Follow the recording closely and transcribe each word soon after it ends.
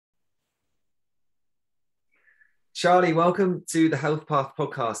Charlie, welcome to the Health Path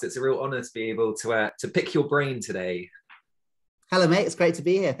podcast. It's a real honor to be able to pick your brain today. Hello, mate. It's great to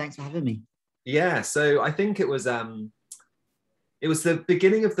be here. Thanks for having me. Yeah, so I think it was the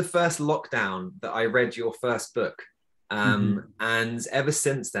beginning of the first lockdown that I read your first book. And ever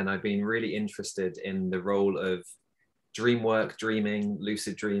since then, I've been really interested in the role of dream work, dreaming,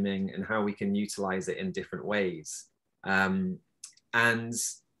 lucid dreaming, and how we can utilize it in different ways. And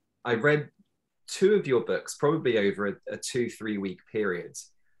I read two of your books, probably over a 2-3 week period.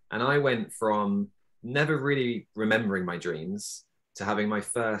 And I went from never really remembering my dreams to having my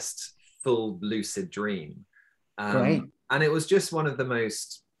first full lucid dream. Great. And it was just one of the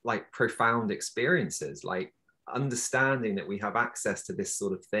most profound experiences, understanding that we have access to this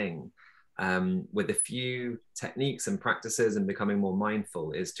sort of thing with a few techniques and practices and becoming more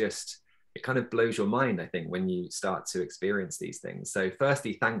mindful is just, it kind of blows your mind, I think, when you start to experience these things. So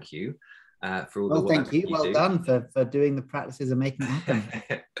firstly, thank you for all the work. Thank you. Well done for doing the practices and making it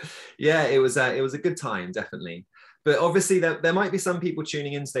happen. Yeah, it was a good time, definitely. But obviously there might be some people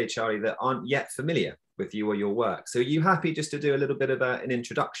tuning in today, Charlie, that aren't yet familiar with you or your work. So are you happy just to do a little bit of an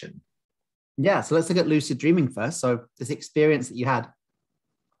introduction? Yeah, so let's look at lucid dreaming first. So this experience that you had,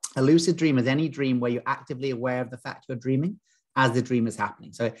 a lucid dream is any dream where you're actively aware of the fact you're dreaming as the dream is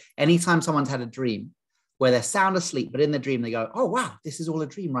happening. So anytime someone's had a dream where they're sound asleep, but in the dream they go, oh, wow, this is all a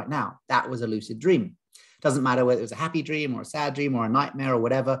dream right now. That was a lucid dream. Doesn't matter whether it was a happy dream or a sad dream or a nightmare or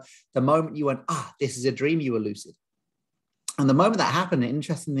whatever. The moment you went, this is a dream, you were lucid. And the moment that happened, an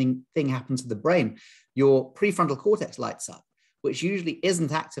interesting thing happens to the brain. Your prefrontal cortex lights up, which usually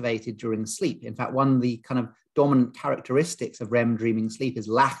isn't activated during sleep. In fact, one of the kind of dominant characteristics of REM dreaming sleep is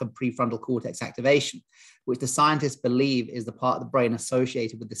lack of prefrontal cortex activation, which the scientists believe is the part of the brain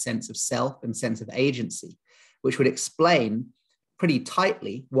associated with the sense of self and sense of agency, which would explain pretty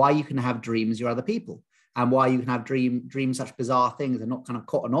tightly why you can have dreams you're other people and why you can have dream such bizarre things and not kind of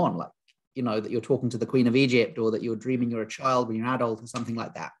cotton on, like, that you're talking to the Queen of Egypt or that you're dreaming you're a child when you're an adult or something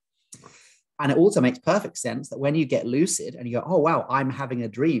like that. And it also makes perfect sense that when you get lucid and you go, oh, wow, I'm having a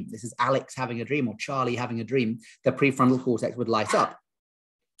dream. This is Alex having a dream or Charlie having a dream. The prefrontal cortex would light up.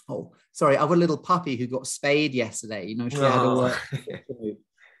 Oh, sorry, I've got a little puppy who got spayed yesterday. She had to work.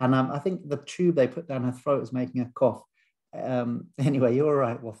 And I think the tube they put down her throat is making her cough. Anyway, you're all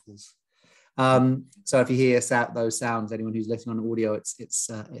right, Waffles. So if you hear those sounds, anyone who's listening on audio, it's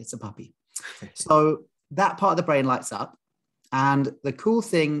a puppy. So that part of the brain lights up. And the cool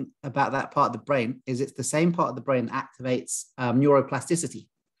thing about that part of the brain is it's the same part of the brain that activates neuroplasticity.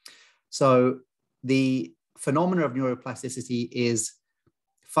 So the phenomena of neuroplasticity is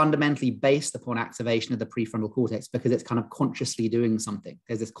fundamentally based upon activation of the prefrontal cortex because it's kind of consciously doing something.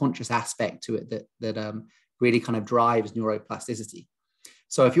 There's this conscious aspect to it that really kind of drives neuroplasticity.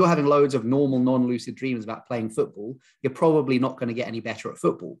 So if you're having loads of normal non-lucid dreams about playing football, you're probably not going to get any better at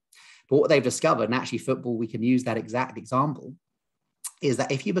football. But what they've discovered, and actually football, we can use that exact example, is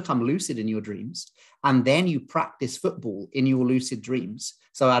that if you become lucid in your dreams and then you practice football in your lucid dreams,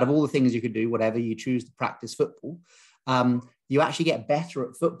 so out of all the things you could do, whatever you choose to practice football, you actually get better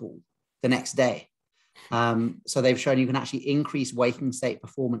at football the next day. So they've shown you can actually increase waking state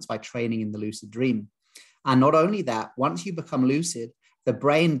performance by training in the lucid dream. And not only that, once you become lucid, the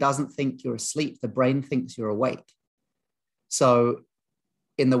brain doesn't think you're asleep. The brain thinks you're awake. So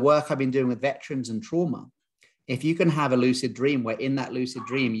in the work I've been doing with veterans and trauma, if you can have a lucid dream where in that lucid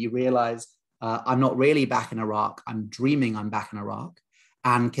dream, you realize I'm not really back in Iraq, I'm dreaming I'm back in Iraq,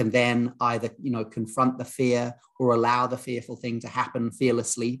 and can then either, confront the fear or allow the fearful thing to happen, feel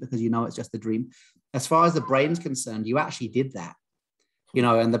asleep because it's just a dream. As far as the brain's concerned, you actually did that,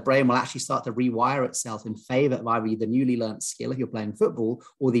 and the brain will actually start to rewire itself in favor of either the newly learned skill if you're playing football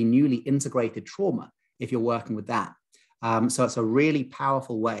or the newly integrated trauma if you're working with that. So it's a really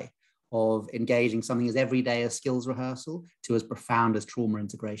powerful way of engaging something as everyday as skills rehearsal to as profound as trauma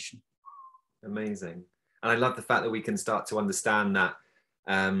integration. Amazing. And I love the fact that we can start to understand that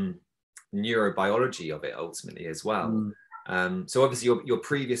neurobiology of it ultimately as well. So obviously your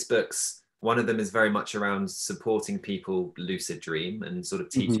previous books, one of them is very much around supporting people lucid dream and sort of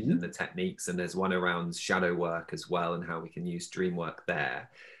teaching them the techniques. And there's one around shadow work as well and how we can use dream work there.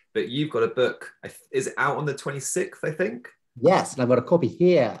 But you've got a book, is it out on the 26th, I think? Yes, and I've got a copy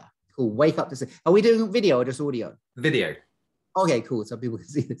here called Wake Up to Sleep. Are we doing video or just audio? Video. Okay, cool. So people can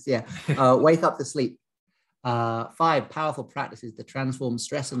see this. Yeah. Wake Up to Sleep. 5 powerful practices that transform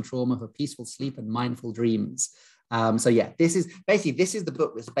stress and trauma for peaceful sleep and mindful dreams. So yeah, this is the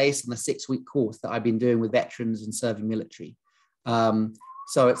book that's based on the 6-week course that I've been doing with veterans and serving military.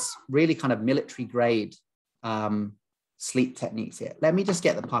 So it's really kind of military grade sleep techniques here. Let me just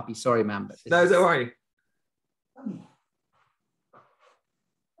get the puppy. Sorry, man. But no, don't worry. Come here.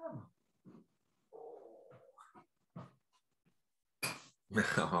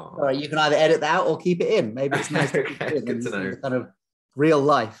 All right, you can either edit that out or keep it in. Maybe it's nice to keep it in. Good to know. The kind of real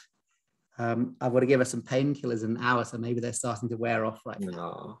life. I've got to give us some painkillers in an hour, so maybe they're starting to wear off right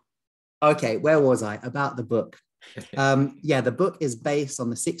now. Okay, where was I? About the book. The book is based on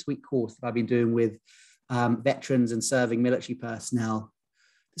the 6-week course that I've been doing with veterans and serving military personnel.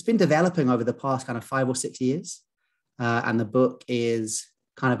 It's been developing over the past kind of 5 or 6 years. And the book is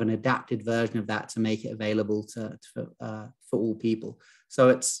kind of an adapted version of that to make it available for all people. So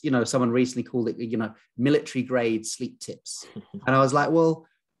it's, someone recently called it, military grade sleep tips. And I was like, well,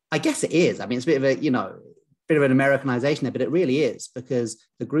 I guess it is. I mean, it's a bit of an Americanization there, but it really is, because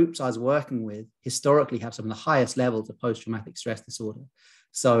the groups I was working with historically have some of the highest levels of post-traumatic stress disorder.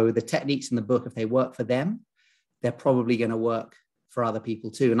 So the techniques in the book, if they work for them, they're probably going to work for other people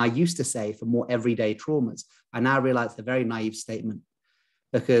too. And I used to say for more everyday traumas. I now realize it's a very naive statement,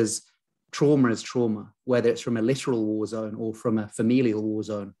 because trauma is trauma, whether it's from a literal war zone or from a familial war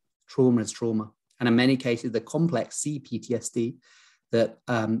zone. Trauma is trauma. And in many cases, the complex CPTSD that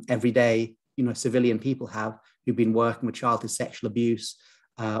everyday, civilian people have who've been working with childhood sexual abuse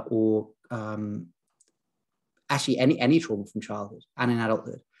or actually any trauma from childhood and in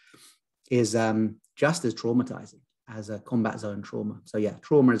adulthood is just as traumatizing as a combat zone trauma. So yeah,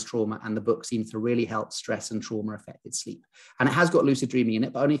 trauma is trauma, and the book seems to really help stress and trauma affected sleep. And it has got lucid dreaming in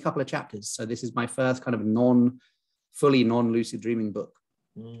it, but only a couple of chapters. So this is my first kind of fully non-lucid dreaming book.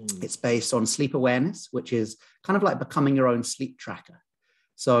 It's based on sleep awareness, which is kind of like becoming your own sleep tracker.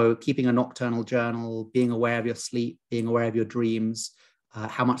 So keeping a nocturnal journal, being aware of your sleep, being aware of your dreams,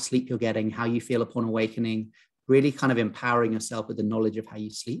 how much sleep you're getting, how you feel upon awakening, really kind of empowering yourself with the knowledge of how you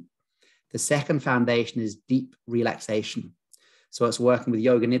sleep. The second foundation is deep relaxation. So it's working with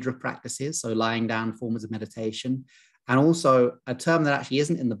yoga nidra practices, so lying down forms of meditation. And also a term that actually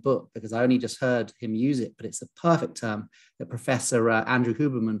isn't in the book, because I only just heard him use it, but it's a perfect term that Professor Andrew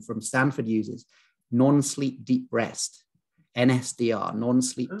Huberman from Stanford uses, non-sleep deep rest, NSDR,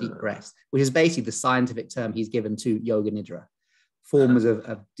 non-sleep deep rest, which is basically the scientific term he's given to yoga nidra. Forms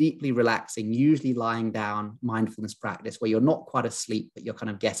of deeply relaxing, usually lying down mindfulness practice where you're not quite asleep, but you're kind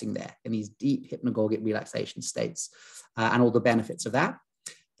of getting there in these deep hypnagogic relaxation states and all the benefits of that.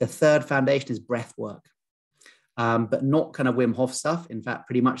 The third foundation is breath work, but not kind of Wim Hof stuff. In fact,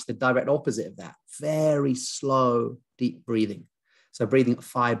 pretty much the direct opposite of that. Very slow, deep breathing. So breathing at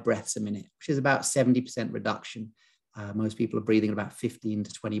 5 breaths a minute, which is about 70% reduction. Most people are breathing at about 15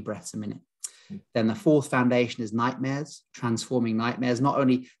 to 20 breaths a minute. Then the fourth foundation is nightmares, transforming nightmares, not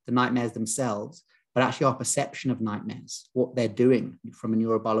only the nightmares themselves, but actually our perception of nightmares, what they're doing from a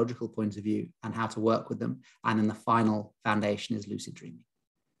neurobiological point of view and how to work with them. And then the final foundation is lucid dreaming.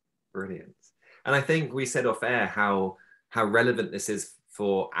 Brilliant. And I think we said off air how relevant this is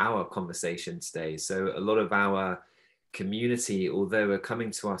for our conversation today. So a lot of our community, although are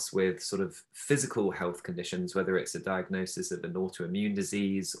coming to us with sort of physical health conditions, whether it's a diagnosis of an autoimmune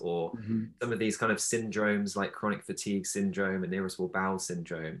disease or some of these kind of syndromes like chronic fatigue syndrome and irritable bowel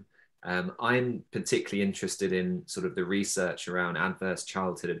syndrome. I'm particularly interested in sort of the research around adverse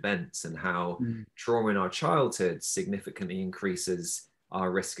childhood events and how trauma in our childhood significantly increases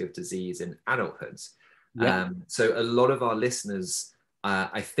our risk of disease in adulthood. So a lot of our listeners,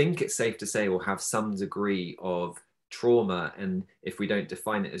 I think it's safe to say, will have some degree of trauma, and if we don't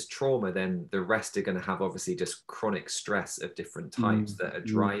define it as trauma, then the rest are going to have obviously just chronic stress of different types that are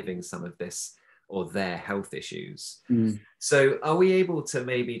driving some of this or their health issues. So are we able to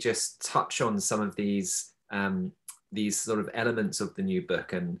maybe just touch on some of these sort of elements of the new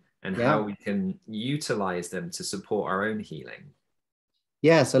book and how we can utilize them to support our own healing?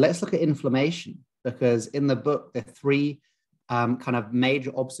 So let's look at inflammation, because in the book there are 3 kind of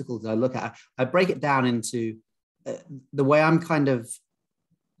major obstacles I look at. I break it down into the way I'm kind of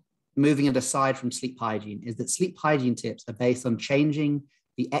moving it aside from sleep hygiene is that sleep hygiene tips are based on changing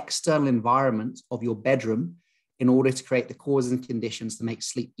the external environment of your bedroom in order to create the causes and conditions to make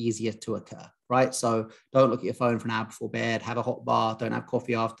sleep easier to occur, right? So don't look at your phone for an hour before bed, have a hot bath, don't have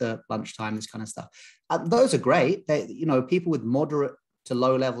coffee after lunchtime, this kind of stuff. Those are great. People with moderate to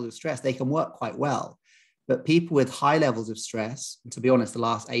low levels of stress, they can work quite well. But people with high levels of stress, and to be honest, the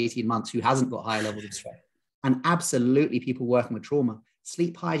last 18 months, who hasn't got high levels of stress, and absolutely people working with trauma,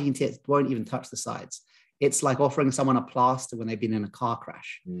 sleep hygiene tips won't even touch the sides. It's like offering someone a plaster when they've been in a car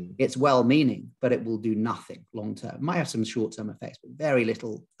crash. It's well-meaning, but it will do nothing long-term. It might have some short-term effects, but very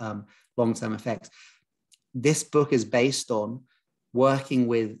little long-term effects. This book is based on working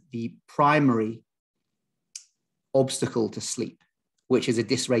with the primary obstacle to sleep, which is a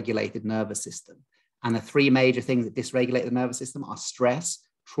dysregulated nervous system. And the 3 major things that dysregulate the nervous system are stress,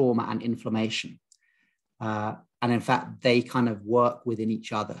 trauma, and inflammation. And in fact, they kind of work within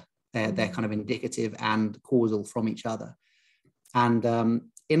each other. They're kind of indicative and causal from each other. And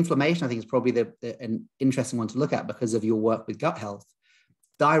inflammation, I think, is probably an interesting one to look at because of your work with gut health.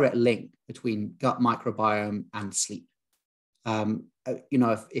 Direct link between gut microbiome and sleep.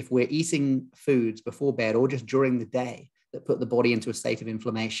 If we're eating foods before bed or just during the day that put the body into a state of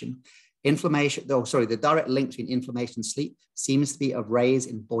inflammation, the direct link between inflammation and sleep seems to be a raise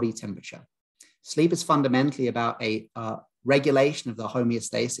in body temperature. Sleep is fundamentally about a regulation of the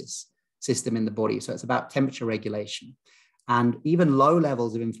homeostasis system in the body. So it's about temperature regulation. And even low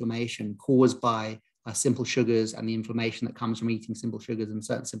levels of inflammation caused by simple sugars and the inflammation that comes from eating simple sugars and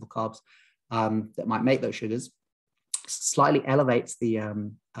certain simple carbs that might make those sugars slightly elevates the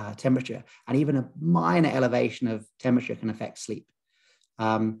temperature. And even a minor elevation of temperature can affect sleep.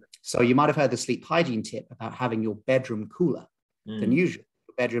 So you might have heard the sleep hygiene tip about having your bedroom cooler than usual.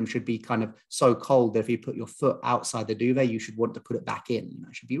 Your bedroom should be kind of so cold that if you put your foot outside the duvet, you should want to put it back in.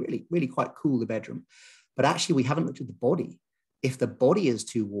 It should be really, really quite cool, the bedroom. But actually, we haven't looked at the body. If the body is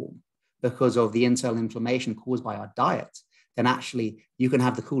too warm because of the internal inflammation caused by our diet, then actually you can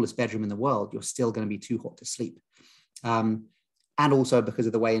have the coolest bedroom in the world. You're still going to be too hot to sleep. And also because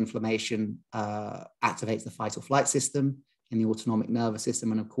of the way inflammation activates the fight or flight system in the autonomic nervous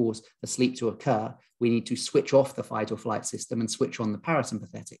system. And of course, for sleep to occur, we need to switch off the fight or flight system and switch on the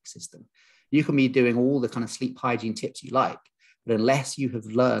parasympathetic system. You can be doing all the kind of sleep hygiene tips you like, but unless you have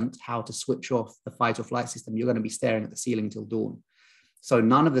learned how to switch off the fight or flight system, you're going to be staring at the ceiling till dawn. So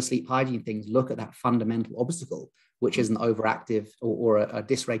none of the sleep hygiene things look at that fundamental obstacle, which is an overactive or a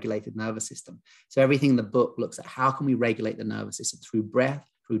dysregulated nervous system. So everything in the book looks at how can we regulate the nervous system through breath,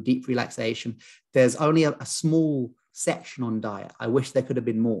 through deep relaxation. There's only a small section on diet. I wish there could have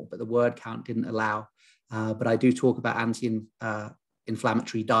been more, but the word count didn't allow. But I do talk about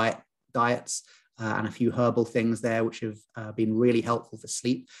anti-inflammatory diets and a few herbal things there, which have been really helpful for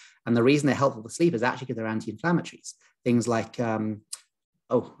sleep. And the reason they're helpful for sleep is actually because they're anti-inflammatories. Things like, I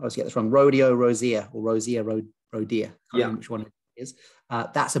always get this wrong, rosea, can't remember which one it is.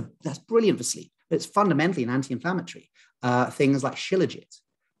 That's brilliant for sleep, but it's fundamentally an anti-inflammatory. Things like shilajit,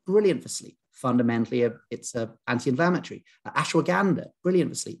 brilliant for sleep. Fundamentally, it's anti-inflammatory. Ashwagandha, brilliant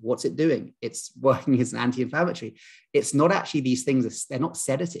for sleep. What's it doing? It's working as an anti-inflammatory. It's not actually these things, they're not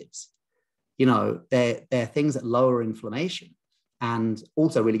sedatives. They're things that lower inflammation and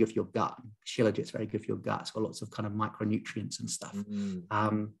also really good for your gut. Shilajit's very good for your gut. It's got lots of kind of micronutrients and stuff.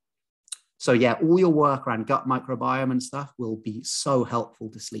 So yeah, all your work around gut microbiome and stuff will be so helpful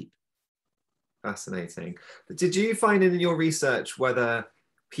to sleep. Fascinating. Did you find in your research whether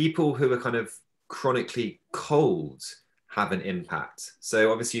people who are kind of chronically cold have an impact?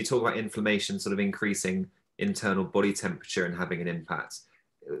 So obviously you talk about inflammation sort of increasing internal body temperature and having an impact.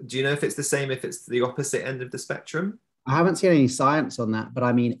 Do you know if it's the same if it's the opposite end of the spectrum? I haven't seen any science on that, but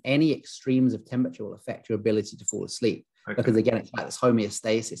I mean, any extremes of temperature will affect your ability to fall asleep. Okay. Because again, it's about this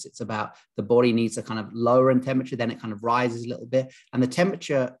homeostasis. It's about the body needs to kind of lower in temperature, then it kind of rises a little bit. And the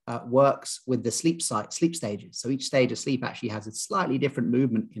temperature works with the sleep stages. So each stage of sleep actually has a slightly different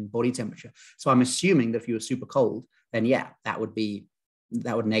movement in body temperature. So I'm assuming that if you were super cold, then yeah, that would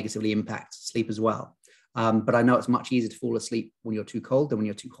negatively impact sleep as well. But I know it's much easier to fall asleep when you're too cold than when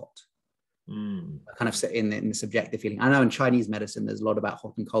you're too hot. Kind of in the subjective feeling. I know in Chinese medicine, there's a lot about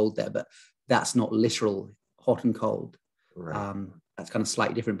hot and cold there, but that's not literal hot and cold. Right. That's kind of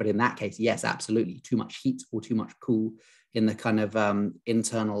slightly different. But in that case, yes, absolutely. Too much heat or too much cool in the kind of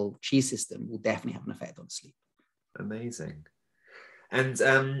internal chi system will definitely have an effect on sleep. Amazing.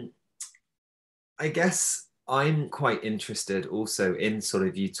 And I guess I'm quite interested also in sort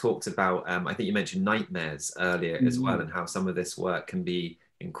of, you talked about, I think you mentioned nightmares earlier as well, and how some of this work can be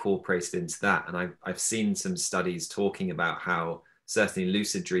incorporated into that. And I've seen some studies talking about how certainly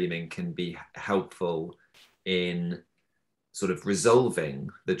lucid dreaming can be helpful in sort of resolving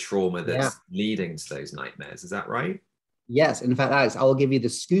the trauma that's leading to those nightmares. Is that right? Yes. In fact, Alex, I'll give you the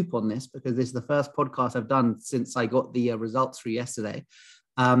scoop on this because this is the first podcast I've done since I got the results through yesterday.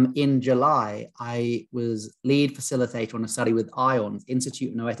 In July, I was lead facilitator on a study with IONS,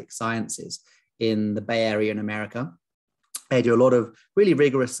 Institute of Noetic Sciences in the Bay Area in America. They do a lot of really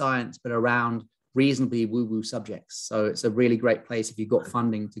rigorous science, but around reasonably woo-woo subjects. So it's a really great place if you've got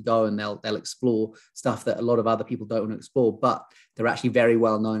funding to go, and they'll explore stuff that a lot of other people don't want to explore, but they're actually very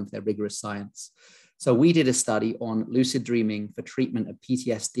well known for their rigorous science. So we did a study on lucid dreaming for treatment of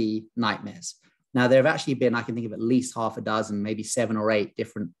PTSD nightmares. Now, there have actually been, I can think of at least half a dozen, maybe 7 or 8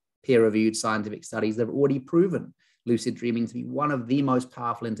 different peer-reviewed scientific studies that have already proven lucid dreaming to be one of the most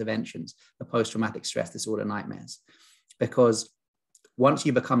powerful interventions for post-traumatic stress disorder nightmares. Because once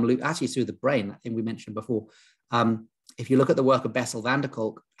you become actually through the brain, that thing we mentioned before. If you look at the work of Bessel van der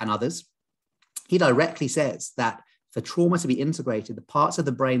Kolk and others, he directly says that for trauma to be integrated, the parts of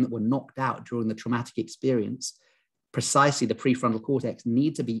the brain that were knocked out during the traumatic experience, precisely the prefrontal cortex,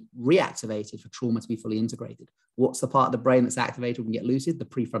 need to be reactivated for trauma to be fully integrated. What's the part of the brain that's activated when you get lucid? The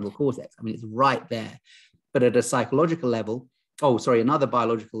prefrontal cortex. I mean, it's right there. But at a psychological level, another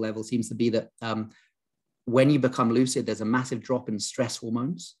biological level seems to be that when you become lucid, there's a massive drop in stress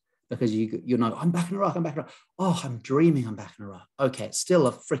hormones, because you know, I'm back in Iraq, I'm back in Iraq. Oh, I'm dreaming I'm back in Iraq. Okay, it's still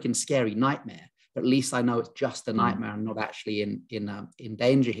a freaking scary nightmare, but at least I know it's just a nightmare. I'm not actually in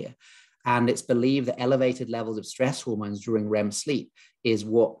danger here. And it's believed that elevated levels of stress hormones during REM sleep is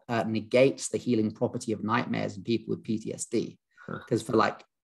what negates the healing property of nightmares in people with PTSD. Because for like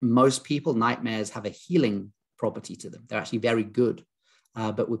most people, nightmares have a healing property to them. They're actually very good.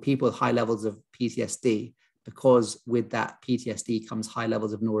 But with people with high levels of PTSD, because with that PTSD comes high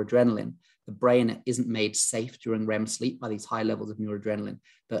levels of noradrenaline, the brain isn't made safe during REM sleep by these high levels of noradrenaline,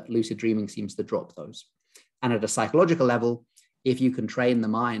 but lucid dreaming seems to drop those. And at a psychological level, if you can train the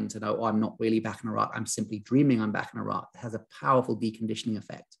mind to know, oh, I'm not really back in Iraq, I'm simply dreaming I'm back in Iraq, it has a powerful deconditioning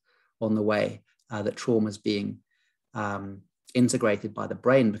effect on the way that trauma is being integrated by the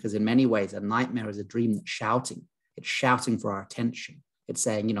brain, because in many ways, a nightmare is a dream that's shouting. It's shouting for our attention. It's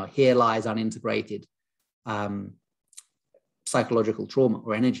saying, you know, here lies unintegrated psychological trauma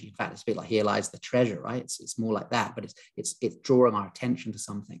or energy. In fact, it's a bit like here lies the treasure, right? It's more like that, but it's drawing our attention to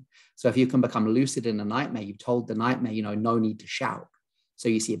something. So if you can become lucid in a nightmare, you've told the nightmare, you know, no need to shout. So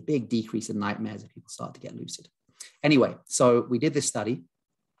you see a big decrease in nightmares if people start to get lucid. Anyway, so we did this study,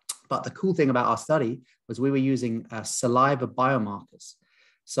 but the cool thing about our study was we were using saliva biomarkers.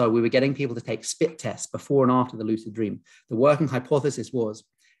 So we were getting people to take spit tests before and after the lucid dream. The working hypothesis was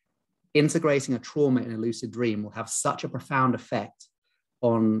integrating a trauma in a lucid dream will have such a profound effect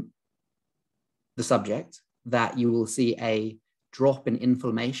on the subject that you will see a drop in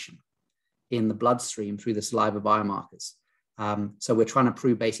inflammation in the bloodstream through the saliva biomarkers. So we're trying to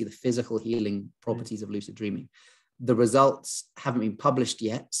prove basically the physical healing properties of lucid dreaming. The results haven't been published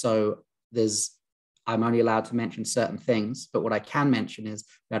yet, so I'm only allowed to mention certain things, but what I can mention is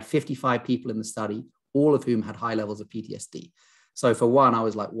we had 55 people in the study, all of whom had high levels of PTSD. So for one, I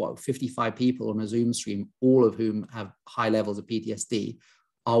was like, what, 55 people on a Zoom stream, all of whom have high levels of PTSD.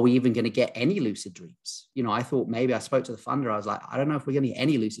 Are we even going to get any lucid dreams? You know, I thought maybe I spoke to the funder. I was like, I don't know if we're going to get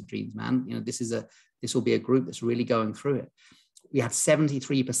any lucid dreams, man. You know, this will be a group that's really going through it. We had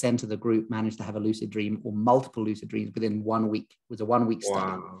 73% of the group managed to have a lucid dream or multiple lucid dreams within 1 week. It was a 1 week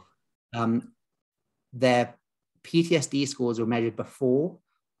study. Wow. Their PTSD scores were measured before,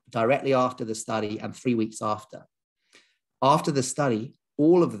 directly after the study, and 3 weeks after. After the study,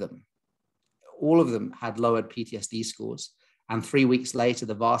 all of them had lowered PTSD scores. And 3 weeks later,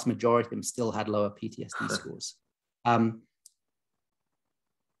 the vast majority of them still had lower PTSD scores.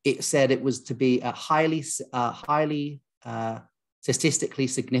 It said it was to be a highly statistically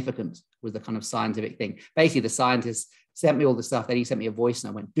significant was the kind of scientific thing. Basically, the scientists sent me all the stuff. Then he sent me a voice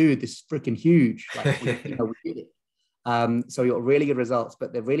and I went, dude, this is freaking huge. Like, we did it. So we got really good results.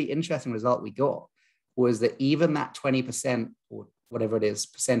 But the really interesting result we got was that even that 20% or whatever it is,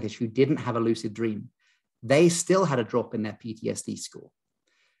 percentage who didn't have a lucid dream, they still had a drop in their PTSD score,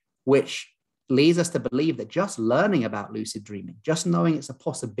 which leads us to believe that just learning about lucid dreaming, just knowing it's a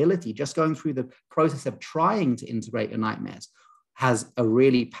possibility, just going through the process of trying to integrate your nightmares has a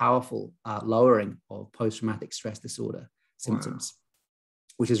really powerful lowering of post-traumatic stress disorder symptoms. Wow.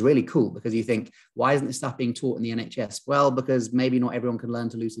 Which is really cool, because you think, why isn't this stuff being taught in the NHS? Well, because maybe not everyone can learn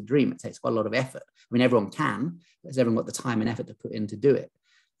to lucid dream. It takes quite a lot of effort. I mean, everyone can, but has everyone got the time and effort to put in to do it?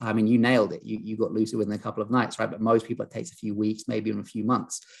 I mean, you nailed it. You got lucid within a couple of nights, right? But most people, it takes a few weeks, maybe even a few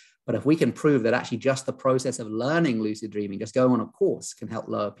months. But if we can prove that actually just the process of learning lucid dreaming, just going on a course, can help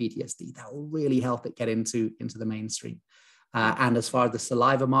lower PTSD, that will really help it get into the mainstream. And as far as the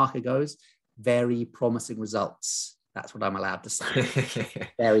saliva marker goes, very promising results. That's what I'm allowed to say.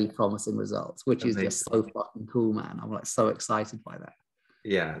 Very promising results, which is just so fucking cool, man. I'm like so excited by that.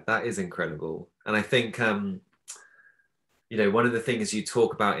 Yeah, that is incredible. And I think, you know, one of the things you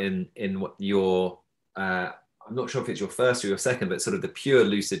talk about in what your, I'm not sure if it's your first or your second, but sort of the pure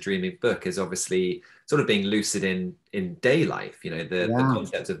lucid dreaming book is obviously sort of being lucid in day life, you know, the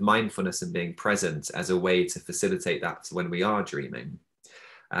concept of mindfulness and being present as a way to facilitate that when we are dreaming.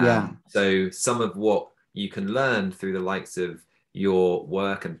 So some of what you can learn through the likes of your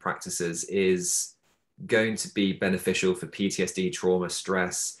work and practices is going to be beneficial for PTSD, trauma,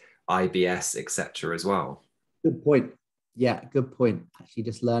 stress, IBS, etc. as well. Good point. Yeah, good point. Actually,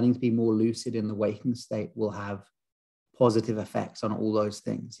 just learning to be more lucid in the waking state will have positive effects on all those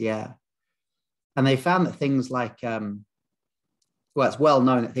things. Yeah. And they found that things like, well, it's well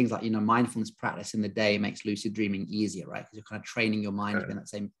known that things like, mindfulness practice in the day makes lucid dreaming easier, right? Because you're kind of training your mind to be in that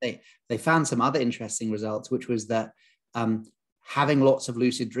same state. They found some other interesting results, which was that having lots of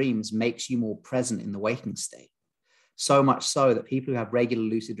lucid dreams makes you more present in the waking state. So much so that people who have regular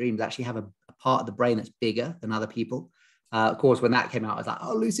lucid dreams actually have a part of the brain that's bigger than other people. Of course, when that came out, I was like,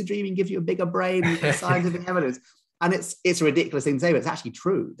 oh, lucid dreaming gives you a bigger brain, scientific evidence. And it's a ridiculous thing to say, but it's actually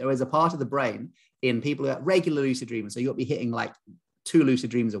true. There is a part of the brain in people who are regular lucid dreamers. So you'll be hitting like 2 lucid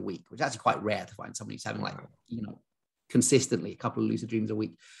dreams a week, which is actually quite rare to find somebody who's having like, consistently a couple of lucid dreams a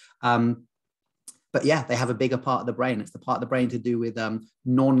week. But yeah, they have a bigger part of the brain. It's the part of the brain to do with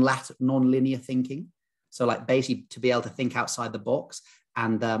non-linear thinking. So like basically to be able to think outside the box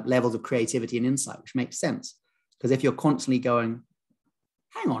and levels of creativity and insight, which makes sense. Because if you're constantly going,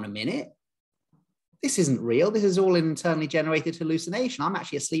 hang on a minute, this isn't real. This is all an internally generated hallucination. I'm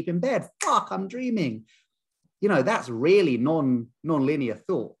actually asleep in bed. Fuck, I'm dreaming. That's really non-linear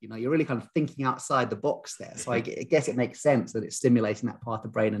thought. You're really kind of thinking outside the box there. So I guess it makes sense that it's stimulating that part of the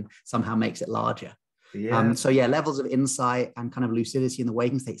brain and somehow makes it larger. Yeah. So yeah, levels of insight and kind of lucidity in the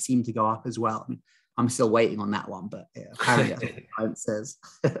waking state seem to go up as well. I mean, I'm still waiting on that one, but yeah, apparently that's what the science says.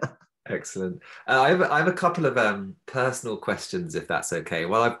 Excellent. I have a couple of personal questions, if that's okay.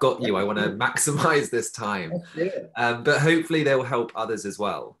 Well, I've got you. I want to maximize this time, but hopefully they will help others as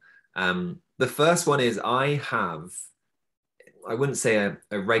well. The first one is I wouldn't say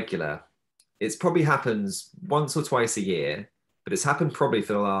a regular. It's probably happens once or twice a year, but it's happened probably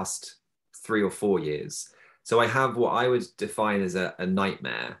for the last 3 or 4 years. So I have what I would define as a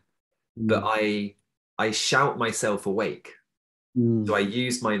nightmare, but I shout myself awake. So I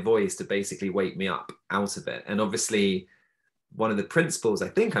use my voice to basically wake me up out of it. And obviously, one of the principles I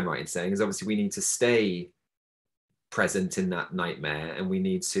think I'm right in saying is obviously we need to stay present in that nightmare, and we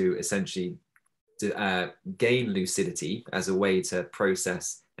need to essentially gain lucidity as a way to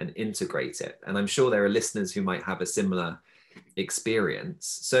process and integrate it. And I'm sure there are listeners who might have a similar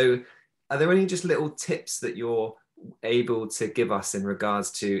experience. So are there any just little tips that you're able to give us in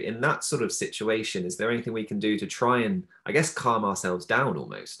regards to, in that sort of situation, is there anything we can do to try and, I guess, calm ourselves down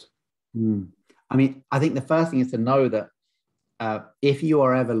almost? I mean, I think the first thing is to know that if you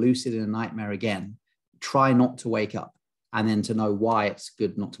are ever lucid in a nightmare again, try not to wake up, and then to know why it's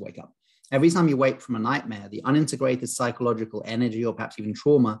good not to wake up. Every time you wake from a nightmare, the unintegrated psychological energy or perhaps even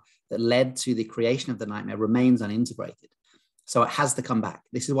trauma that led to the creation of the nightmare remains unintegrated. So it has to come back.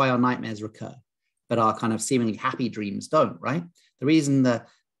 This is why our nightmares recur, but our kind of seemingly happy dreams don't, right? The reason the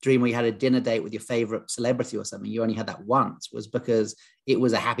dream where you had a dinner date with your favorite celebrity or something, you only had that once, was because it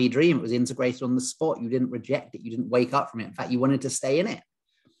was a happy dream. It was integrated on the spot. You didn't reject it. You didn't wake up from it. In fact, you wanted to stay in it.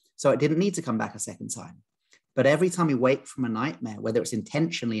 So it didn't need to come back a second time. But every time you wake from a nightmare, whether it's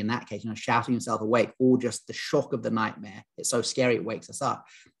intentionally in that case, shouting yourself awake, or just the shock of the nightmare, it's so scary it wakes us up.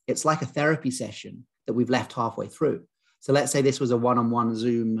 It's like a therapy session that we've left halfway through. So let's say this was a one-on-one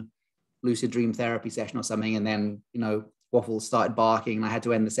Zoom lucid dream therapy session or something, and then, Waffles started barking and I had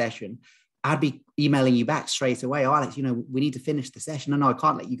to end the session. I'd be emailing you back straight away. Oh, Alex, we need to finish the session. No, I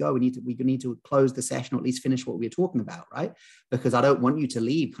can't let you go. We need to close the session, or at least finish what we were talking about, right? Because I don't want you to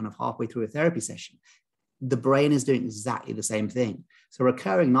leave kind of halfway through a therapy session. The brain is doing exactly the same thing. So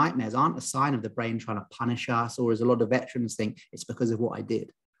recurring nightmares aren't a sign of the brain trying to punish us, or as a lot of veterans think, it's because of what I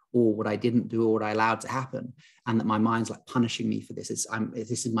did, or what I didn't do, or what I allowed to happen, and that my mind's like punishing me for this.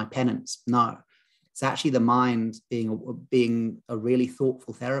 This is my penance. No, it's actually the mind being a really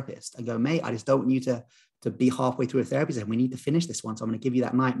thoughtful therapist and go, mate, I just don't want you to be halfway through a therapy session. We need to finish this one. So I'm going to give you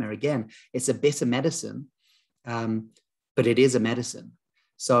that nightmare again. It's a bitter medicine, but it is a medicine.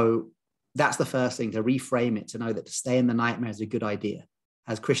 So that's the first thing, to reframe it, to know that to stay in the nightmare is a good idea.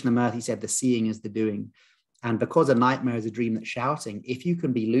 As Krishnamurti said, the seeing is the doing. And because a nightmare is a dream that's shouting, if you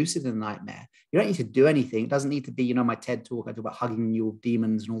can be lucid in a nightmare, you don't need to do anything. It doesn't need to be, my TED talk, I talk about hugging your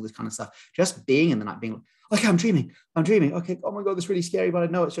demons and all this kind of stuff. Just being in the night, being like, okay, I'm dreaming. Okay, oh my God, that's really scary, but I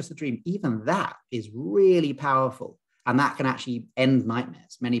know it's just a dream. Even that is really powerful. And that can actually end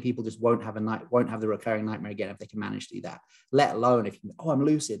nightmares. Many people just won't have the recurring nightmare again if they can manage to do that, let alone if I'm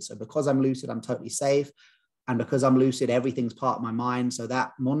lucid. So because I'm lucid, I'm totally safe. And because I'm lucid, everything's part of my mind. So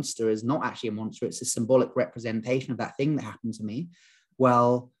that monster is not actually a monster. It's a symbolic representation of that thing that happened to me.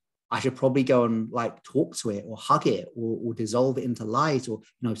 Well, I should probably go and talk to it, or hug it, or dissolve it into light, or,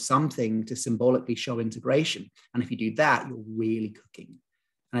 something to symbolically show integration. And if you do that, you're really cooking.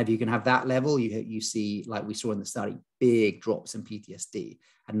 And if you can have that level, you see, like we saw in the study, big drops in PTSD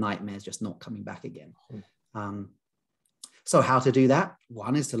and nightmares just not coming back again. So how to do that?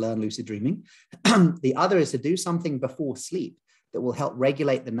 One is to learn lucid dreaming. The other is to do something before sleep that will help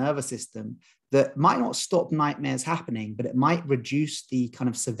regulate the nervous system, that might not stop nightmares happening, but it might reduce the kind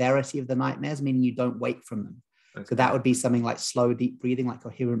of severity of the nightmares, meaning you don't wake from them. Okay. So that would be something like slow, deep breathing, like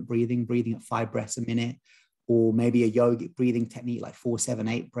coherent breathing, breathing at 5 breaths a minute, or maybe a yogic breathing technique like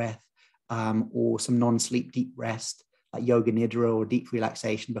 4-7-8 breath, or some non-sleep deep rest like yoga nidra or deep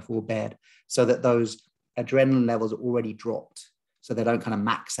relaxation before bed, so that those adrenaline levels are already dropped, so they don't kind of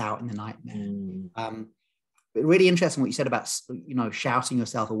max out in the nightmare. But really interesting what you said about, shouting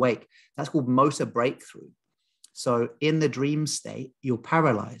yourself awake. That's called motor breakthrough. So in the dream state, you're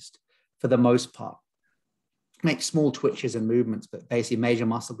paralyzed for the most part. Make small twitches and movements, but basically major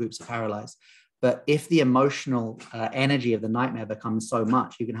muscle groups are paralyzed. But if the emotional energy of the nightmare becomes so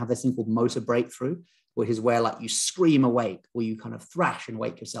much, you can have this thing called motor breakthrough, which is where like you scream awake or you kind of thrash and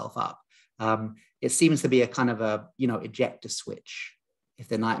wake yourself up. It seems to be a kind of a, ejector switch. If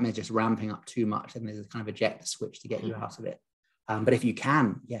the nightmare is just ramping up too much, then there's a kind of ejector switch to get you out of it. But if you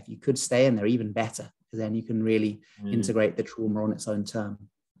could stay in there, even better, because then you can really integrate the trauma on its own term.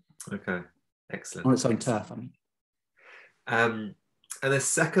 Okay, excellent. On its own turf, I mean. And the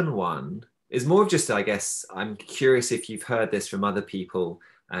second one is more of just, I guess, I'm curious if you've heard this from other people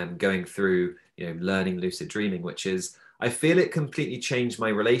going through, learning lucid dreaming, which is, I feel it completely changed my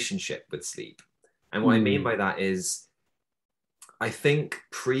relationship with sleep. And what I mean by that is, I think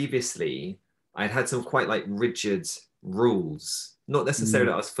previously I'd had some quite like rigid rules, not necessarily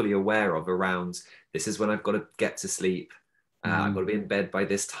that I was fully aware of, around this is when I've got to get to sleep. I've got to be in bed by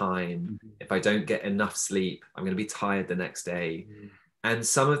this time. If I don't get enough sleep, I'm going to be tired the next day. And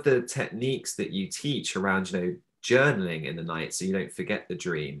some of the techniques that you teach around, journaling in the night so you don't forget the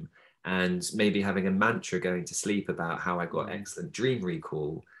dream, and maybe having a mantra going to sleep about how I got excellent dream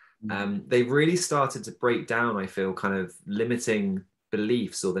recall. They really started to break down, I feel, kind of limiting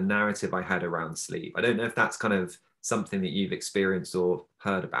beliefs or the narrative I had around sleep. I don't know if that's kind of something that you've experienced or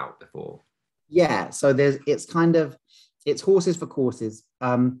heard about before. Yeah, so it's horses for courses.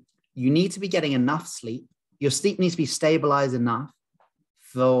 You need to be getting enough sleep. Your sleep needs to be stabilized enough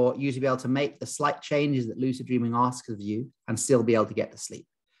for you to be able to make the slight changes that lucid dreaming asks of you and still be able to get to sleep.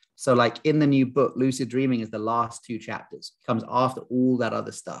 So like in the new book, lucid dreaming is the last 2 chapters. It comes after all that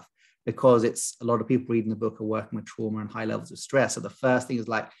other stuff, because it's a lot of people reading the book are working with trauma and high levels of stress. So the first thing is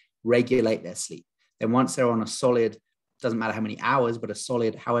like regulate their sleep. Then once they're on a solid, doesn't matter how many hours, but a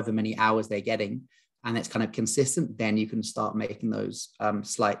solid, however many hours they're getting, and it's kind of consistent, then you can start making those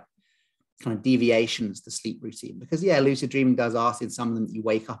slight kind of deviations to sleep routine. Because lucid dreaming does ask in some of them that you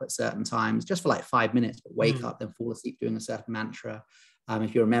wake up at certain times, just for like 5 minutes, but wake up, then fall asleep doing a certain mantra.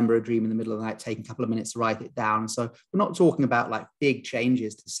 If you remember a dream in the middle of the night, take a couple of minutes to write it down. So we're not talking about like big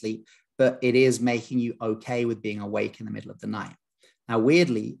changes to sleep, but it is making you okay with being awake in the middle of the night. Now,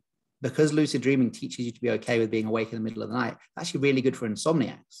 weirdly, because lucid dreaming teaches you to be okay with being awake in the middle of the night, it's actually really good for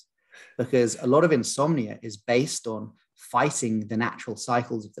insomniacs, because a lot of insomnia is based on fighting the natural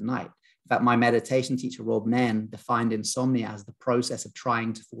cycles of the night. In fact, my meditation teacher, Rob Nairn, defined insomnia as the process of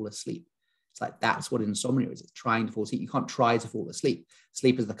trying to fall asleep. It's like, that's what insomnia is. It's trying to fall asleep. You can't try to fall asleep.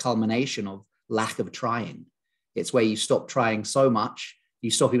 Sleep is the culmination of lack of trying. It's where you stop trying so much,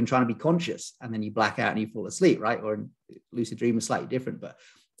 you stop even trying to be conscious, and then you black out and you fall asleep, right? Or in lucid dream is slightly different. But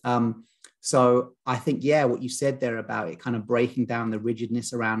so I think, what you said there about it kind of breaking down the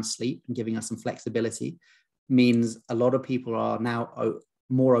rigidness around sleep and giving us some flexibility means a lot of people are now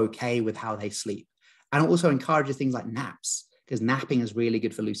more okay with how they sleep. And it also encourages things like naps, because napping is really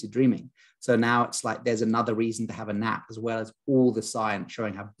good for lucid dreaming. So now it's like there's another reason to have a nap, as well as all the science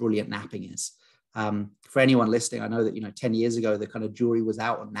showing how brilliant napping is. For anyone listening, I know that 10 years ago the kind of jury was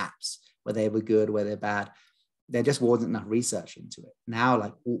out on naps, where they were good, where they're bad. There just wasn't enough research into it. Now,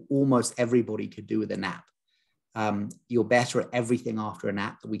 like almost everybody could do with a nap. You're better at everything after a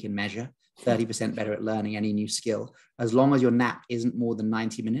nap that we can measure. 30% better at learning any new skill, as long as your nap isn't more than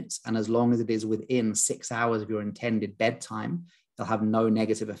 90 minutes, and as long as it is within 6 hours of your intended bedtime, they'll have no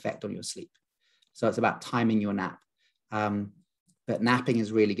negative effect on your sleep. So it's about timing your nap. But napping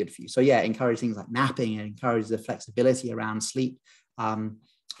is really good for you. So encourage things like napping, and encourage the flexibility around sleep.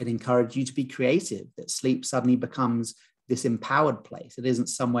 It encourages you to be creative, that sleep suddenly becomes this empowered place. It isn't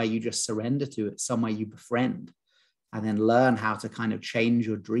somewhere you just surrender to, it's somewhere you befriend, and then learn how to kind of change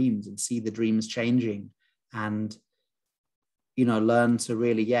your dreams and see the dreams changing, and, learn to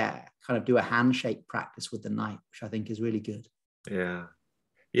really, kind of do a handshake practice with the night, which I think is really good. Yeah.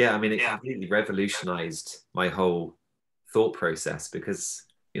 I mean, it completely revolutionized my whole thought process, because,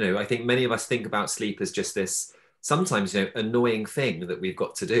 I think many of us think about sleep as just this sometimes, annoying thing that we've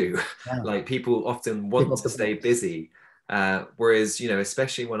got to do. Like people often want to stay busy. Whereas, you know,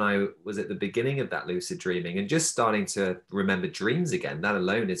 especially when I was at the beginning of that lucid dreaming and just starting to remember dreams again, that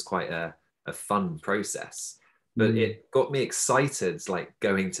alone is quite a fun process. But it got me excited, like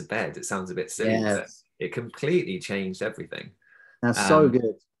going to bed. It sounds a bit silly, but Yes, it completely changed everything. that's so Um,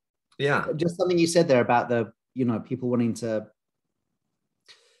 good. yeah. Just something you said there about the, you know, people wanting to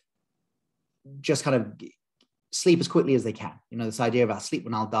just kind of sleep as quickly as they can. You know, this idea about sleep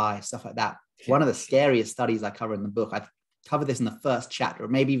when I'll die, stuff like that. One of the scariest studies I cover in the book, I cover this in the first chapter, or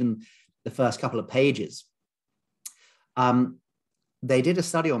maybe even the first couple of pages. They did a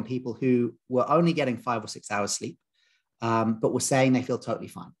study on people who were only getting 5 or 6 hours sleep, but were saying they feel totally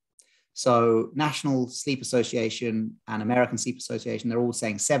fine. So National Sleep Association and American Sleep Association, they're all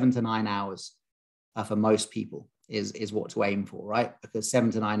saying 7 to 9 hours for most people is what to aim for, right? Because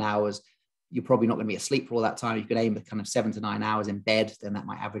 7 to 9 hours, you're probably not going to be asleep for all that time. You could aim at kind of 7 to 9 hours in bed, then that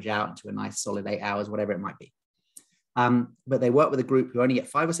might average out into a nice solid 8 hours, whatever it might be. But they work with a group who only get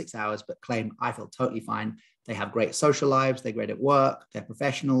 5 or 6 hours, but claim, I feel totally fine. They have great social lives. They're great at work. They're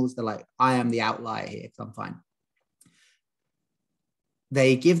professionals. They're like, I am the outlier here because I'm fine.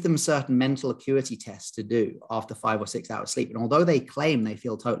 They give them certain mental acuity tests to do after 5 or 6 hours sleep. And although they claim they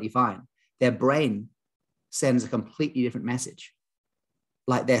feel totally fine, their brain sends a completely different message.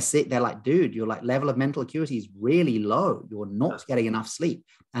 Like they're sick. They're like, dude, your like level of mental acuity is really low. You're not getting enough sleep.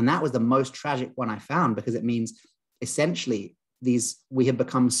 And that was the most tragic one I found, because it means essentially we have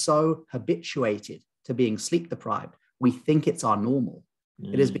become so habituated to being sleep deprived. We think it's our normal.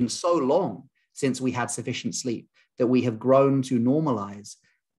 It has been so long since we had sufficient sleep that we have grown to normalize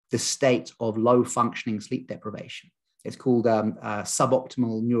the state of low functioning sleep deprivation. It's called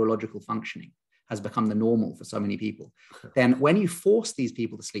suboptimal neurological functioning, has become the normal for so many people. Then when you force these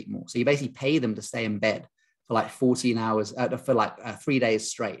people to sleep more, so you basically pay them to stay in bed for like 14 hours, for like 3 days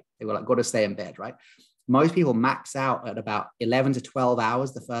straight, they were like, got to stay in bed, right? Most people max out at about 11 to 12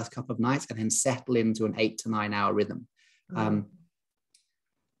 hours the first couple of nights and then settle into an 8 to 9 hour rhythm.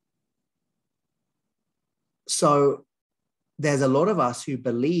 So there's a lot of us who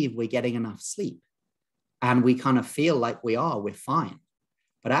believe we're getting enough sleep and we kind of feel like we're fine.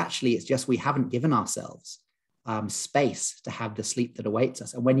 But actually, it's just we haven't given ourselves space to have the sleep that awaits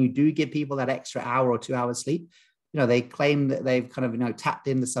us. And when you do give people that extra hour or 2 hours sleep, you know, they claim that they've kind of, you know, tapped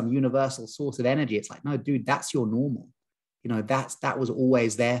into some universal source of energy. It's like, no, dude, that's your normal. You know, that was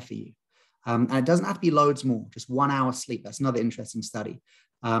always there for you. And it doesn't have to be loads more, just 1 hour sleep. That's another interesting study.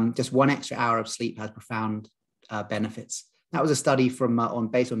 Just 1 extra hour of sleep has profound benefits. That was a study from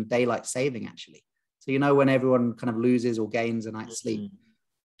based on daylight saving, actually. So, you know, when everyone kind of loses or gains a night's sleep,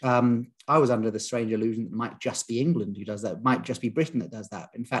 I was under the strange illusion that it might just be England who does that. It might just be Britain that does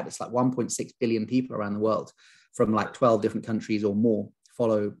that. In fact, it's like 1.6 billion people around the world from like 12 different countries or more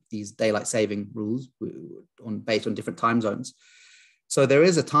follow these daylight saving rules based on different time zones. So there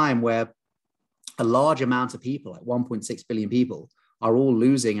is a time where a large amount of people, like 1.6 billion people, are all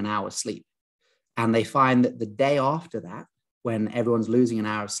losing an hour's sleep. And they find that the day after that, when everyone's losing an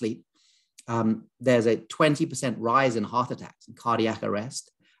hour of sleep, there's a 20% rise in heart attacks and cardiac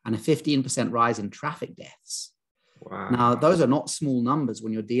arrest, and a 15% rise in traffic deaths. Wow. Now, those are not small numbers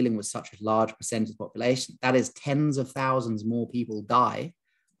when you're dealing with such a large percentage population. That is tens of thousands more people die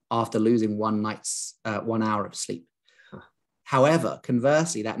after losing 1 hour of sleep. However,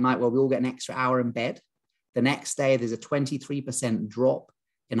 conversely, that night where we all get an extra hour in bed, the next day there's a 23% drop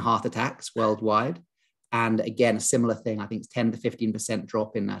in heart attacks worldwide. And again, a similar thing, I think it's 10 to 15%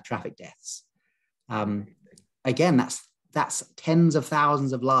 drop in traffic deaths. Again, that's tens of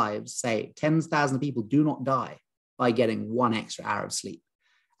thousands of lives saved. Tens of thousands of people do not die by getting 1 extra hour of sleep.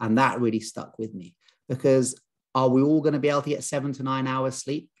 And that really stuck with me, because are we all going to be able to get 7 to 9 hours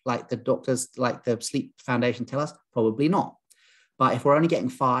sleep like the doctors, like the Sleep Foundation tell us? Probably not. But if we're only getting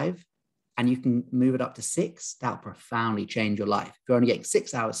 5 and you can move it up to 6, that'll profoundly change your life. If you're only getting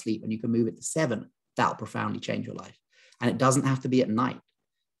 6 hours sleep and you can move it to 7, that'll profoundly change your life. And it doesn't have to be at night.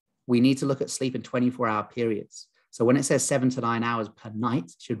 We need to look at sleep in 24-hour periods. So when it says 7 to 9 hours per night,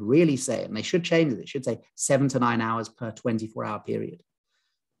 it should really say, and they should change it should say 7 to 9 hours per 24-hour period.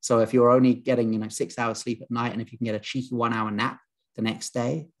 So if you're only getting 6 hours sleep at night, and if you can get a cheeky 1 hour nap the next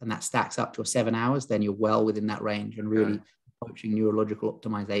day, and that stacks up to 7 hours, then you're well within that range and really approaching neurological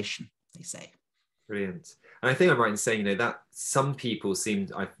optimization, they say. Brilliant. And I think I'm right in saying, that some people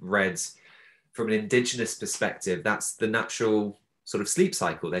I've read from an indigenous perspective, that's the natural sort of sleep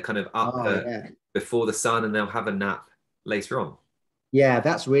cycle. They're kind of up before the sun and they'll have a nap later on. Yeah,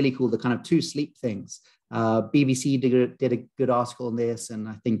 that's really cool. The kind of 2 sleep things. BBC did a good article on this. And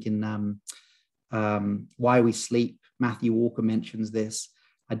I think in Why We Sleep, Matthew Walker mentions this.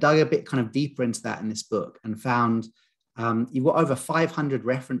 I dug a bit kind of deeper into that in this book and found You've got over 500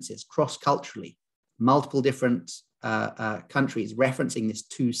 references cross-culturally, multiple different countries referencing this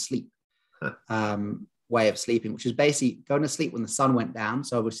two sleep way of sleeping, which is basically going to sleep when the sun went down.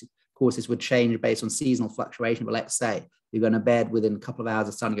 So obviously, of course, this would change based on seasonal fluctuation. But let's say you're going to bed within a couple of hours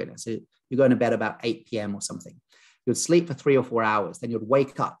of sun going down. So you're going to bed about 8 p.m. or something. You'd sleep for 3 or 4 hours. Then you'd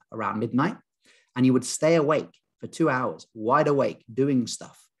wake up around midnight and you would stay awake for 2 hours, wide awake, doing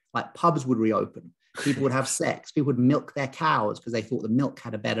stuff. Like pubs would reopen. People would have sex. People would milk their cows because they thought the milk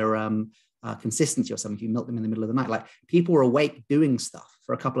had a better consistency or something if you milk them in the middle of the night. Like people were awake doing stuff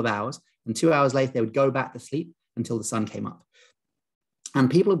for a couple of hours, and 2 hours later they would go back to sleep until the sun came up. And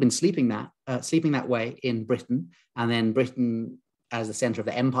people have been sleeping that way in Britain, and then Britain as the center of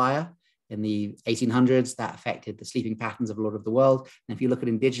the empire in the 1800s, that affected the sleeping patterns of a lot of the world. And if you look at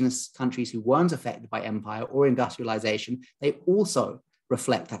indigenous countries who weren't affected by empire or industrialization, they also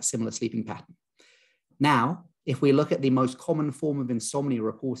reflect that similar sleeping pattern. Now, if we look at the most common form of insomnia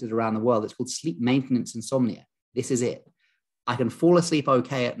reported around the world, it's called sleep maintenance insomnia. This is it. I can fall asleep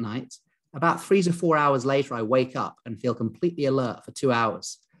okay at night. About 3 to 4 hours later, I wake up and feel completely alert for 2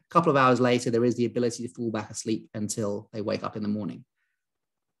 hours. A couple of hours later, there is the ability to fall back asleep until they wake up in the morning.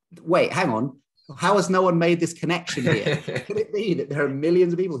 Wait, hang on. How has no one made this connection here? Could it be that there are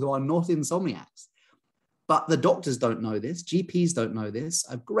millions of people who are not insomniacs? But the doctors don't know this. GPs don't know this.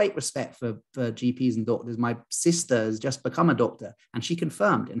 I have great respect for GPs and doctors. My sister has just become a doctor, and she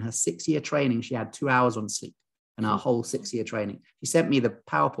confirmed in her 6-year training, she had 2 hours on sleep in her whole 6-year training. She sent me the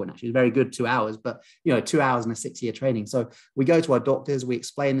PowerPoint. Actually, it was very good, 2 hours, but 2 hours in a 6-year training. So we go to our doctors, we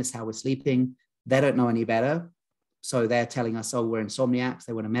explain this, how we're sleeping. They don't know any better. So they're telling us, oh, we're insomniacs.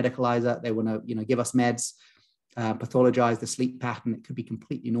 They want to medicalize it. They want to, give us meds, pathologize the sleep pattern. It could be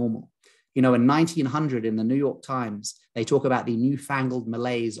completely normal. In 1900 in the New York Times, they talk about the newfangled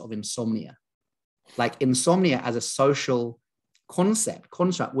malaise of insomnia. Like insomnia as a social construct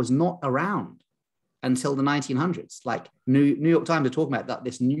was not around until the 1900s. Like New York Times are talking about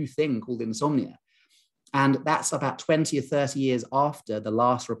this new thing called insomnia. And that's about 20 or 30 years after the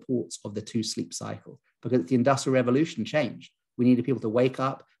last reports of the 2 sleep cycle, because the Industrial Revolution changed. We needed people to wake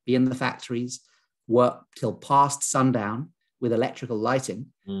up, be in the factories, work till past sundown with electrical lighting,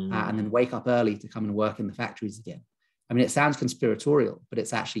 and then wake up early to come and work in the factories again. I mean, it sounds conspiratorial, but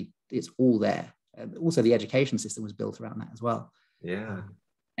it's all there. Also, the education system was built around that as well. Yeah.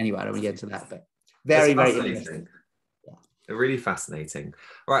 Anyway, I don't want to get into that, but very, very interesting. Yeah. Really fascinating.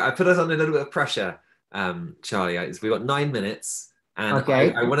 All right, I put us on a little bit of pressure, Charlie. We've got 9 minutes, and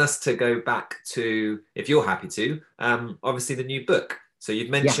okay. I want us to go back to, if you're happy to, obviously the new book. So you've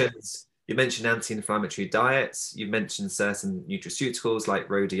mentioned... Yeah. You mentioned anti-inflammatory diets. You mentioned certain nutraceuticals like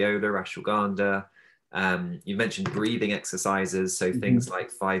rhodiola, ashwagandha. You mentioned breathing exercises, so things like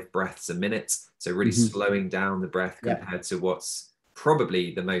 5 breaths a minute. So really slowing down the breath compared to what's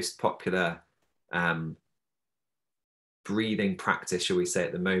probably the most popular breathing practice, shall we say,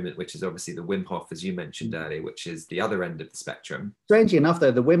 at the moment, which is obviously the Wim Hof, as you mentioned earlier, which is the other end of the spectrum. Strangely enough,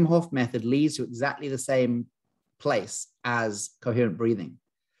 though, the Wim Hof method leads to exactly the same place as coherent breathing,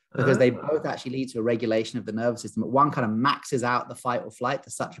 because they both actually lead to a regulation of the nervous system. But one kind of maxes out the fight or flight to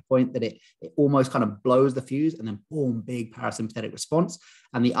such a point that it almost kind of blows the fuse, and then boom, big parasympathetic response.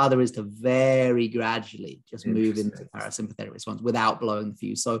 And the other is to very gradually just move into parasympathetic response without blowing the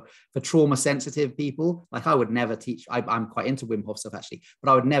fuse. So for trauma sensitive people, like I would never teach, I'm quite into Wim Hof stuff actually,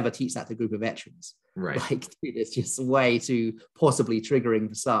 but I would never teach that to a group of veterans. Right. Like it's just way too possibly triggering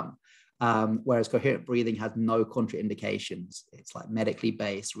for some. Whereas coherent breathing has no contraindications. It's like medically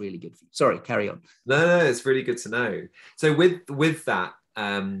based, really good for you. Sorry, carry on. No, it's really good to know. So with that,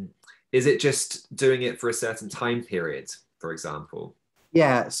 is it just doing it for a certain time period, for example?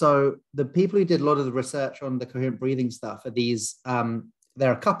 Yeah, so the people who did a lot of the research on the coherent breathing stuff are these,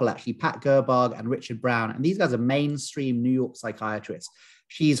 there are a couple actually, Pat Gerbag and Richard Brown, and these guys are mainstream New York psychiatrists.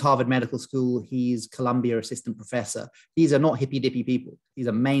 She's Harvard Medical School. He's Columbia assistant professor. These are not hippy dippy people. These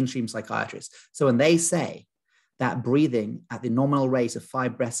are mainstream psychiatrists. So when they say that breathing at the nominal rate of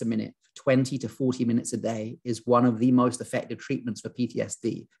 5 breaths a minute, 20 to 40 minutes a day is one of the most effective treatments for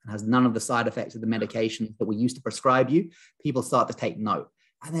PTSD and has none of the side effects of the medications that we used to prescribe you, people start to take note.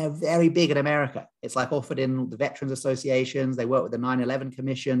 And they're very big in America. It's like offered in the Veterans Associations. They work with the 9/11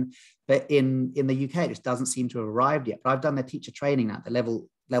 Commission. But in the UK, it just doesn't seem to have arrived yet. But I've done their teacher training now, the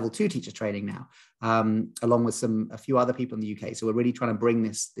level 2 teacher training now, along with a few other people in the UK. So we're really trying to bring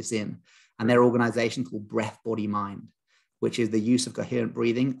this in. And their organization called Breath, Body, Mind, which is the use of coherent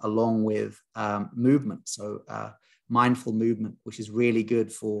breathing along with movement. So mindful movement, which is really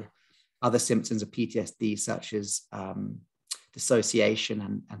good for other symptoms of PTSD, such as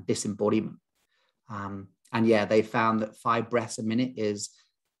dissociation and disembodiment. And yeah, they found that 5 breaths a minute is,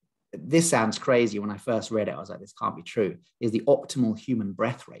 this sounds crazy. When I first read it, I was like, this can't be true, is the optimal human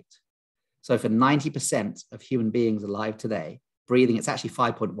breath rate. So for 90% of human beings alive today, breathing, it's actually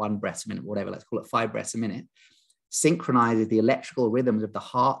 5.1 breaths a minute, whatever, let's call it 5 breaths a minute, synchronizes the electrical rhythms of the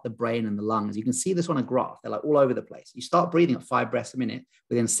heart, the brain, and the lungs. You can see this on a graph. They're like all over the place. You start breathing at 5 breaths a minute,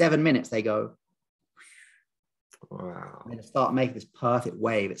 within 7 minutes, they go, wow. And they start making this perfect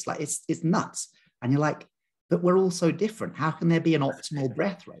wave. It's like, it's nuts. And you're like, but we're all so different. How can there be an optimal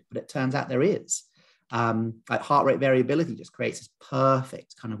breath rate? But it turns out there is. Like heart rate variability just creates this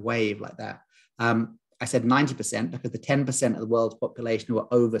perfect kind of wave like that. I said 90% because the 10% of the world's population who are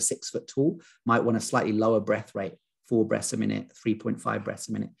over 6 foot tall might want a slightly lower breath rate, 4 breaths a minute, 3.5 breaths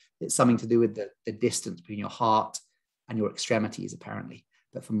a minute. It's something to do with the distance between your heart and your extremities, apparently.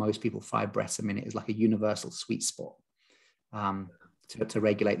 But for most people, 5 breaths a minute is like a universal sweet spot to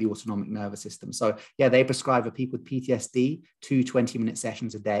regulate the autonomic nervous system. So yeah, they prescribe for people with PTSD 2 20-minute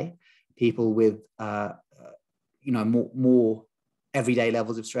sessions a day. People with more everyday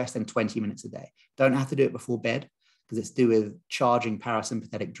levels of stress, then 20 minutes a day. Don't have to do it before bed because it's to do with charging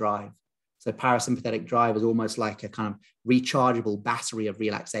parasympathetic drive. So parasympathetic drive is almost like a kind of rechargeable battery of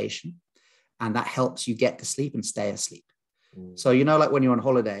relaxation, and that helps you get to sleep and stay asleep. So like when you're on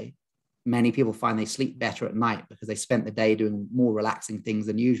holiday, many people find they sleep better at night because they spent the day doing more relaxing things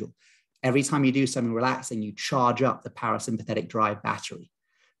than usual. Every time you do something relaxing, you charge up the parasympathetic drive battery.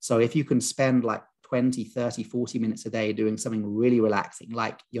 So if you can spend like 20, 30, 40 minutes a day doing something really relaxing,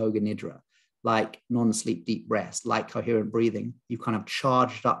 like yoga nidra, like non-sleep deep rest, like coherent breathing, you've kind of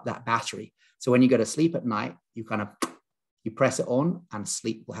charged up that battery. So when you go to sleep at night, you press it on and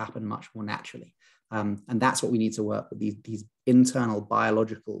sleep will happen much more naturally. And that's what we need to work with, these internal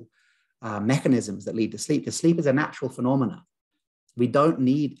biological mechanisms that lead to sleep, because sleep is a natural phenomena. We don't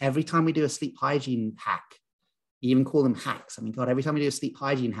need, every time we do a sleep hygiene hack, even call them hacks. I mean, God, every time we do a sleep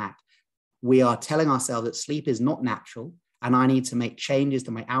hygiene hack, we are telling ourselves that sleep is not natural and I need to make changes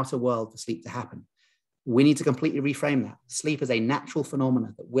to my outer world for sleep to happen. We need to completely reframe that. Sleep is a natural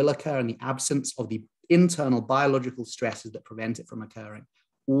phenomenon that will occur in the absence of the internal biological stresses that prevent it from occurring.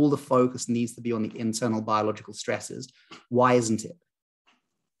 All the focus needs to be on the internal biological stresses. Why isn't it?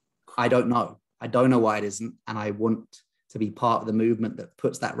 I don't know. I don't know why it isn't. And I want to be part of the movement that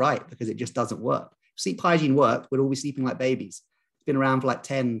puts that right, because it just doesn't work. If sleep hygiene worked, we'd all be sleeping like babies. It's been around for like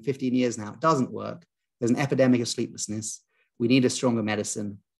 10, 15 years now. It doesn't work. There's an epidemic of sleeplessness. We need a stronger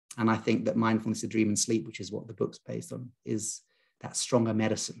medicine. And I think that mindfulness of dream and sleep, which is what the book's based on, is that stronger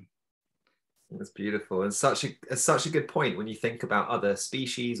medicine. That's beautiful. And such a good point when you think about other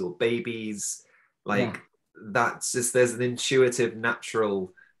species or babies, like that's just, there's an intuitive,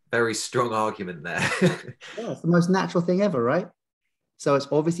 natural, very strong argument there. Yeah, it's the most natural thing ever, right? So it's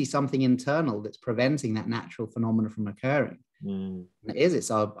obviously something internal that's preventing that natural phenomenon from occurring. And it's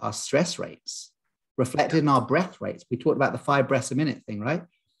our stress rates reflected in our breath rates. We talked about the 5 breaths a minute thing, right?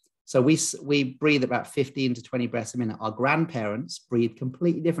 So we breathe about 15 to 20 breaths a minute. Our grandparents breathe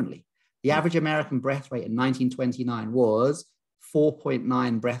completely differently. The average American breath rate in 1929 was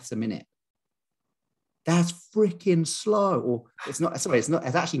 4.9 breaths a minute. That's freaking slow. Or it's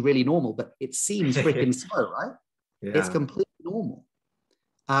actually really normal, but it seems freaking slow, right? Yeah. It's completely normal.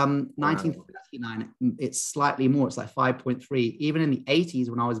 1939, it's slightly more. It's like 5.3. Even in the 80s,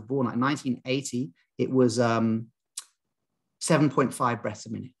 when I was born, like 1980, it was 7.5 breaths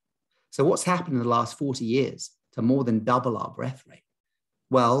a minute. So what's happened in the last 40 years to more than double our breath rate?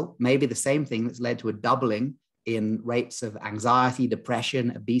 Well, maybe the same thing that's led to a doubling in rates of anxiety,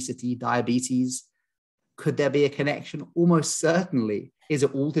 depression, obesity, diabetes. Could there be a connection? Almost certainly. Is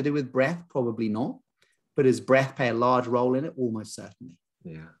it all to do with breath? Probably not. But does breath play a large role in it? Almost certainly.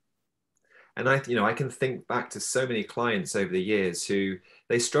 Yeah. And I can think back to so many clients over the years who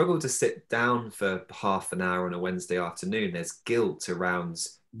they struggle to sit down for half an hour on a Wednesday afternoon. There's guilt around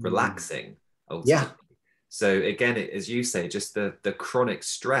relaxing ultimately. Yeah. So again, as you say, just the chronic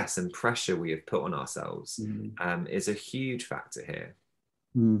stress and pressure we have put on ourselves is a huge factor here.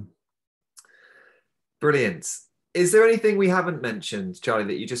 Brilliant. Is there anything we haven't mentioned, Charlie,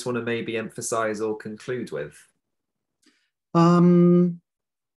 that you just want to maybe emphasize or conclude with?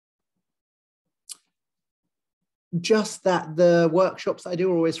 Just that the workshops that I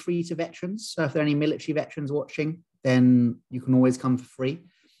do are always free to veterans. So if there are any military veterans watching, then you can always come for free.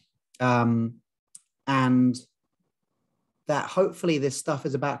 And that hopefully this stuff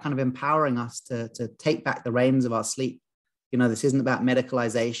is about kind of empowering us to take back the reins of our sleep. This isn't about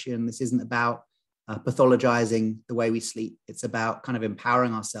medicalization. This isn't about pathologizing the way we sleep. It's about kind of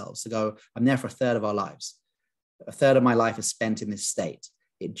empowering ourselves to go, I'm there for a third of our lives. A third of my life is spent in this state.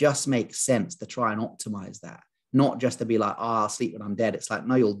 it just makes sense to try and optimize that. Not just to be like, I'll sleep when I'm dead. It's like,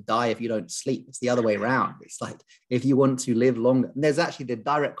 no, you'll die if you don't sleep. It's the other way around. It's like, if you want to live longer, and there's actually the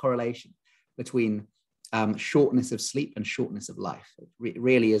direct correlation between shortness of sleep and shortness of life. It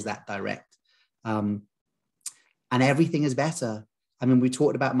really is that direct. And everything is better. I mean, we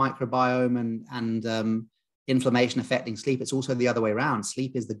talked about microbiome and inflammation affecting sleep. It's also the other way around.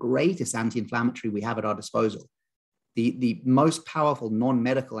 Sleep is the greatest anti-inflammatory we have at our disposal. The most powerful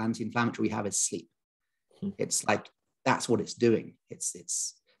non-medical anti-inflammatory we have is sleep. It's like, that's what it's doing. It's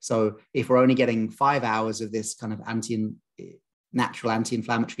so if we're only getting 5 hours of this kind of natural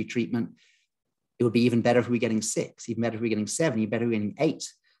anti-inflammatory treatment, it would be even better if we were getting 6, even better if we were getting 7, even better if we were getting 8.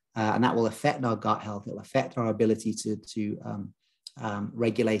 And that will affect our gut health. It will affect our ability to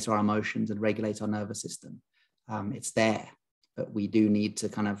regulate our emotions and regulate our nervous system. It's there, but we do need to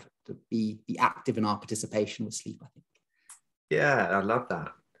kind of to be active in our participation with sleep, I think. Yeah, I love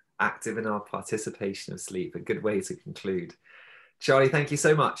that. Active in our participation of sleep. A good way to conclude. Charlie, thank you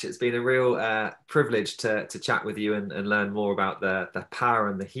so much. It's been a real privilege to chat with you and learn more about the power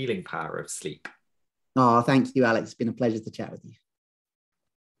and the healing power of sleep. Oh, thank you, Alex. It's been a pleasure to chat with you.